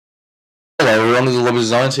everyone, this is Lopu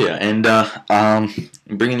Designs here, and I'm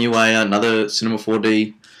bringing you another Cinema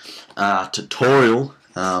 4D tutorial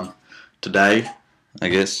today, I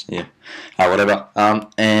guess, yeah, whatever.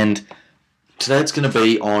 And today it's going to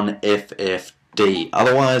be on FFD,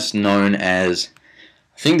 otherwise known as,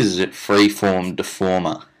 I think this is it, Freeform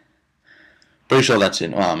Deformer. Pretty sure that's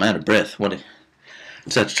it. Oh, I'm out of breath.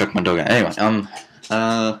 Just had to chuck my dog out. Anyway,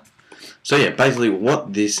 so yeah, basically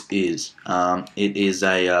what this is, it's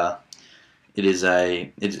a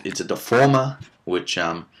deformer which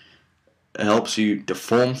helps you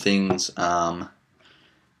deform things a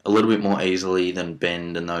little bit more easily than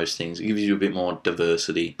bend and those things. It gives you a bit more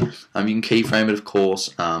diversity. You can keyframe it, of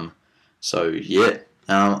course. So yeah,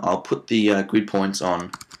 I'll put the grid points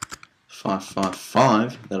on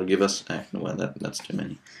 555. That'll give us. Well, that's too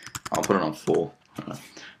many. I'll put it on 4. Right.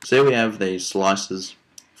 So here we have these slices.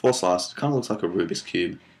 4 slices. Kind of looks like a Rubik's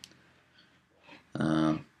cube.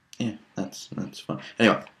 Yeah, that's fine.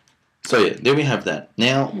 Anyway, so yeah, there we have that.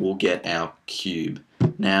 Now we'll get our cube.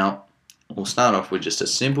 Now we'll start off with just a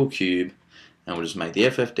simple cube, and we'll just make the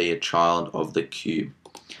FFD a child of the cube.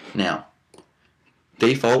 Now,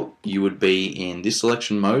 default you would be in this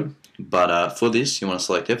selection mode, but for this you want to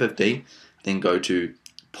select FFD, then go to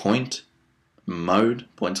point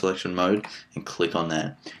selection mode, and click on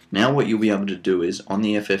that. Now what you'll be able to do is on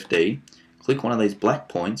the FFD, click one of these black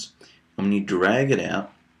points, and when you drag it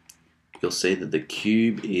out, you'll see that the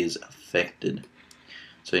cube is affected.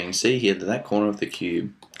 So you can see here that that corner of the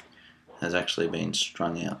cube has actually been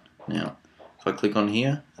strung out. Now, if I click on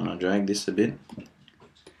here and I drag this a bit,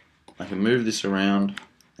 I can move this around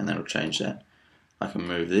and that'll change that. I can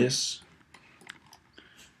move this.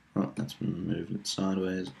 Oh, let's move it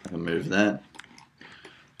sideways. I can move that.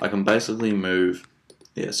 I can basically move,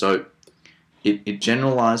 yeah, so it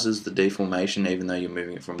generalizes the deformation even though you're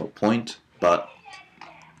moving it from a point, but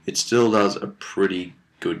it still does a pretty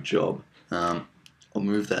good job. I'll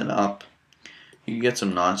move that up. You can get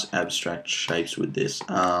some nice abstract shapes with this.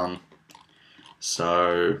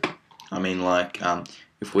 So, I mean, like,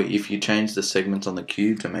 if you change the segments on the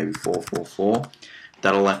cube to maybe 444,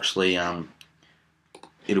 that'll actually,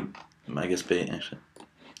 it'll, I guess, be, actually,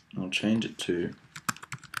 I'll change it to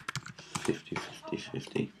 50, 50,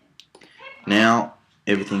 50. Now,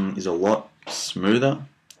 everything is a lot smoother.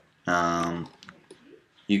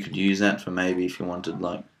 You could use that for maybe if you wanted,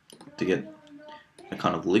 like, to get a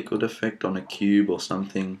kind of liquid effect on a cube or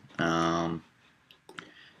something. It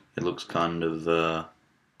looks kind of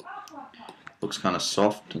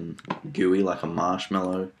soft and gooey, like a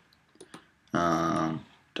marshmallow. Don't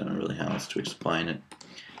know really how else to explain it,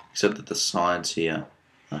 except that the sides here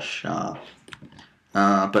are sharp.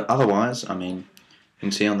 But otherwise, I mean, you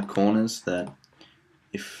can see on the corners that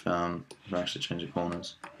if I actually change the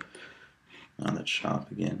corners, that's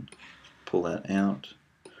sharp again. Pull that out.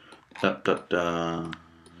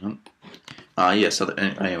 Yeah, so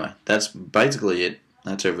anyway, that's basically it.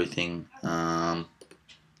 That's everything. Because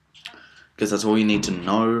that's all you need to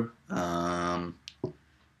know.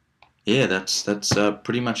 Yeah, that's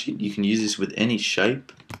pretty much it. You can use this with any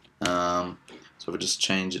shape. So if I just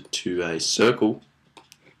change it to a circle,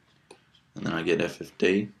 and then I get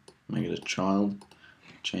FFD, make it a child,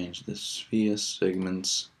 change the sphere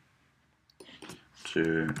segments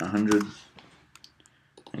to 100,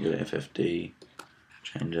 and go to FFD,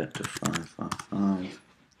 change that to 555,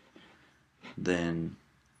 then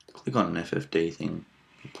click on an FFD thing,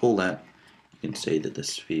 pull that, you can see that the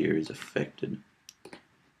sphere is affected.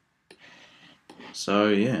 So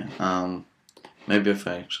yeah, maybe if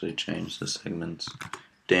I actually change the segments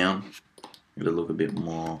down, it'll look a bit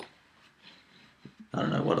more, I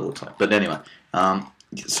don't know what it looks like, but anyway,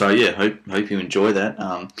 so yeah, hope you enjoy that.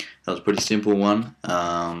 That was a pretty simple one.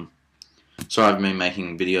 Sorry I haven't been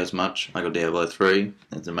making videos much. I got Diablo 3.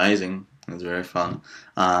 It's amazing. It's very fun.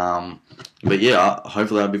 But yeah,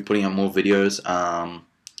 hopefully I'll be putting out more videos.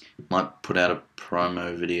 Might put out a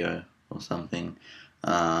promo video or something.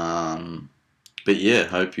 But yeah,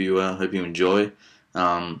 hope you enjoy.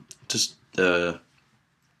 Just tell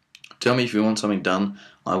me if you want something done.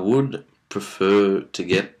 I would prefer to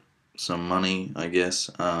get some money, I guess,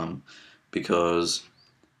 because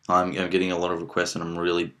I'm getting a lot of requests and I'm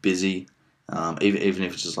really busy. Even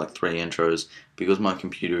if it's just like 3 intros, because my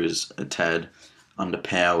computer is a tad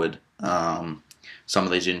underpowered. Some of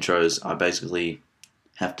these intros, I basically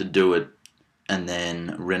have to do it and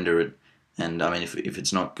then render it, and I mean, if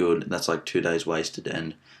it's not good, that's like 2 days wasted,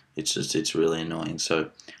 and it's really annoying. So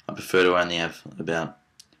I prefer to only have about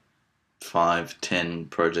 5-10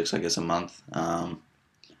 projects, I guess, a month.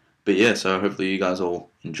 But yeah, so hopefully you guys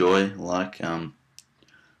all enjoy, like,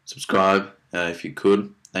 subscribe if you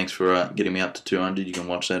could. thanks for getting me up to 200. You can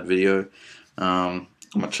watch that video on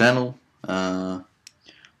my channel.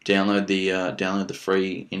 Download the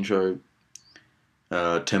free intro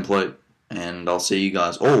template, and I'll see you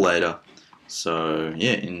guys all later. So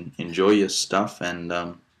yeah, enjoy your stuff, and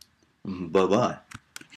bye bye.